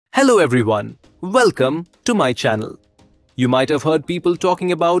Hello everyone, welcome to my channel. You might have heard people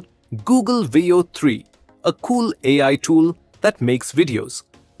talking about Google Veo 3, a cool AI tool that makes videos.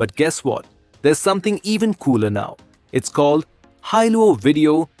 But guess what? There's something even cooler now. It's called Hailuo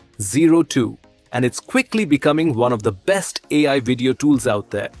Video 02, and it's quickly becoming one of the best AI video tools out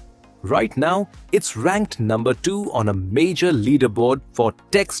there. Right now, it's ranked number 2 on a major leaderboard for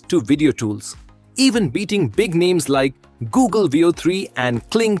text-to-video tools, even beating big names like Google Veo 3 and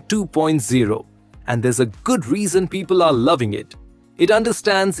Kling 2.0. And there's a good reason people are loving it. It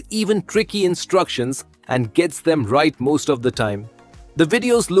understands even tricky instructions and gets them right most of the time. The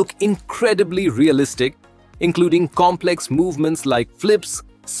videos look incredibly realistic, including complex movements like flips,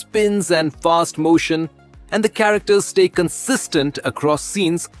 spins, and fast motion, and the characters stay consistent across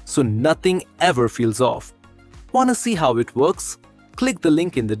scenes so nothing ever feels off. Wanna see how it works? Click the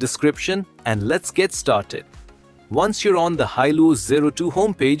link in the description and let's get started. Once you're on the Hailuo 02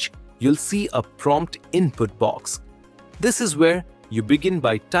 homepage, you'll see a prompt input box. This is where you begin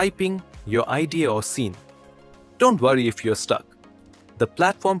by typing your idea or scene. Don't worry if you're stuck. The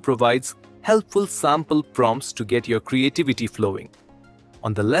platform provides helpful sample prompts to get your creativity flowing.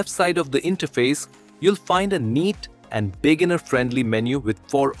 On the left side of the interface, you'll find a neat and beginner-friendly menu with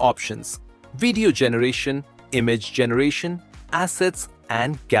 4 options: video generation, image generation, assets,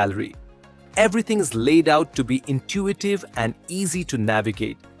 and gallery. Everything is laid out to be intuitive and easy to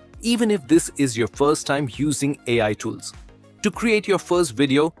navigate, even if this is your first time using AI tools. To create your first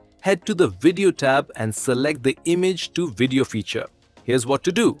video, head to the Video tab and select the Image to Video feature. Here's what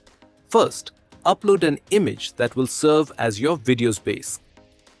to do. First, upload an image that will serve as your video's base.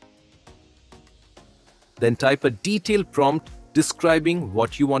 Then type a detailed prompt describing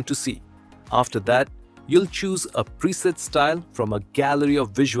what you want to see. After that, you'll choose a preset style from a gallery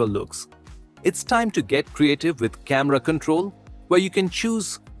of visual looks. It's time to get creative with camera control, where you can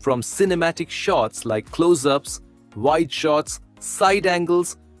choose from cinematic shots like close-ups, wide shots, side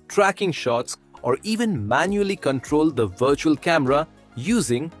angles, tracking shots, or even manually control the virtual camera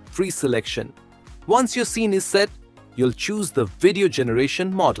using free selection. Once your scene is set, you'll choose the video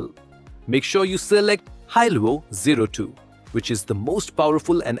generation model. Make sure you select Hailuo 02, which is the most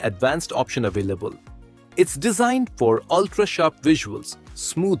powerful and advanced option available. It's designed for ultra-sharp visuals,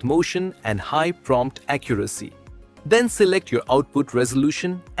 smooth motion, and high prompt accuracy. Then select your output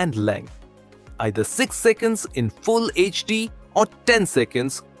resolution and length, either 6 seconds in full HD or 10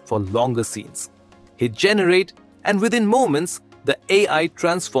 seconds for longer scenes. Hit generate, and within moments, the AI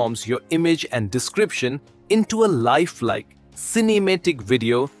transforms your image and description into a lifelike, cinematic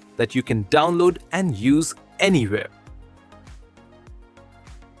video that you can download and use anywhere.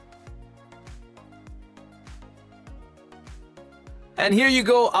 And here you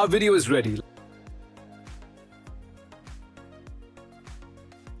go, our video is ready.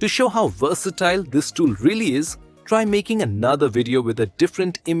 To show how versatile this tool really is, try making another video with a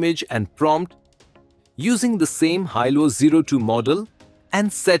different image and prompt using the same Hailuo 02 model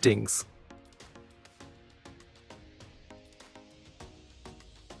and settings.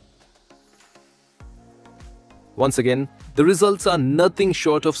 Once again, the results are nothing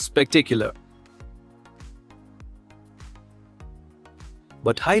short of spectacular.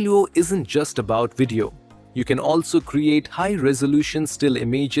 But Hailuo isn't just about video. You can also create high-resolution still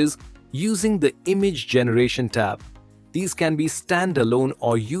images using the Image Generation tab. These can be standalone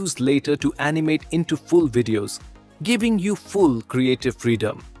or used later to animate into full videos, giving you full creative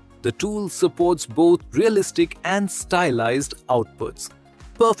freedom. The tool supports both realistic and stylized outputs,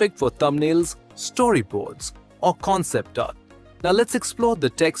 perfect for thumbnails, storyboards, or concept art. Now let's explore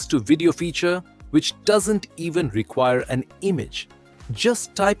the text-to-video feature, which doesn't even require an image.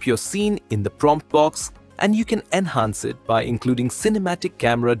 Just type your scene in the prompt box and you can enhance it by including cinematic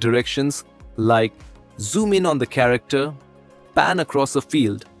camera directions like zoom in on the character, pan across a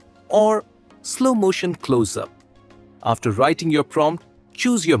field, or slow motion close-up. After writing your prompt,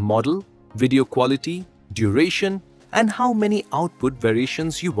 choose your model, video quality, duration, and how many output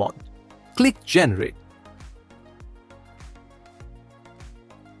variations you want. Click Generate.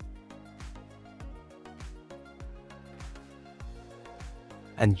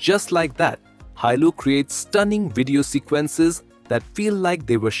 And just like that, Hailuo creates stunning video sequences that feel like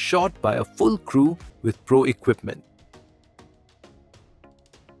they were shot by a full crew with pro equipment.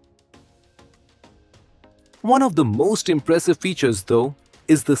 One of the most impressive features, though,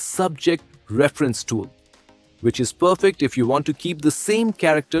 is the Subject Reference tool, which is perfect if you want to keep the same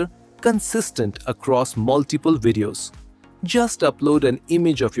character consistent across multiple videos. Just upload an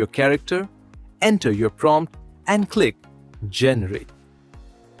image of your character, enter your prompt, and click Generate.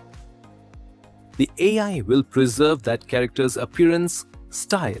 The AI will preserve that character's appearance,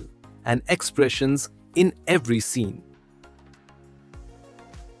 style, and expressions in every scene.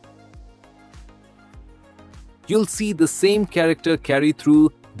 You'll see the same character carry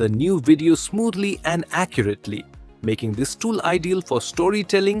through the new video smoothly and accurately, making this tool ideal for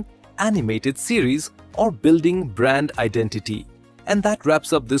storytelling, animated series, or building brand identity. And that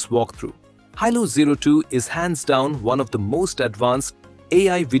wraps up this walkthrough. Hailuo 02 is hands down one of the most advanced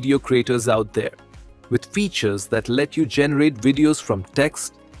AI video creators out there, with features that let you generate videos from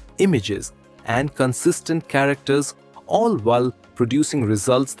text, images, and consistent characters, all while producing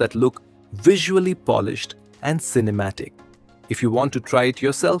results that look visually polished and cinematic. If you want to try it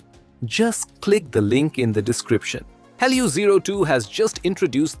yourself, just click the link in the description. Hailuo 02 has just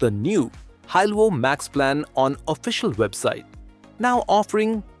introduced the new Hailuo Max plan on official website, now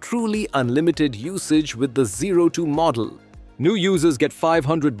offering truly unlimited usage with the 02 model. New users get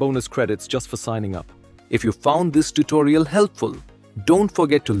 500 bonus credits just for signing up. If you found this tutorial helpful, don't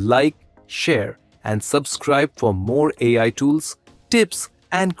forget to like, share, and subscribe for more AI tools, tips,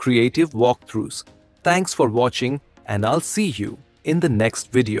 and creative walkthroughs. Thanks for watching, and I'll see you in the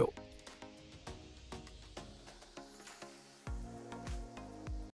next video.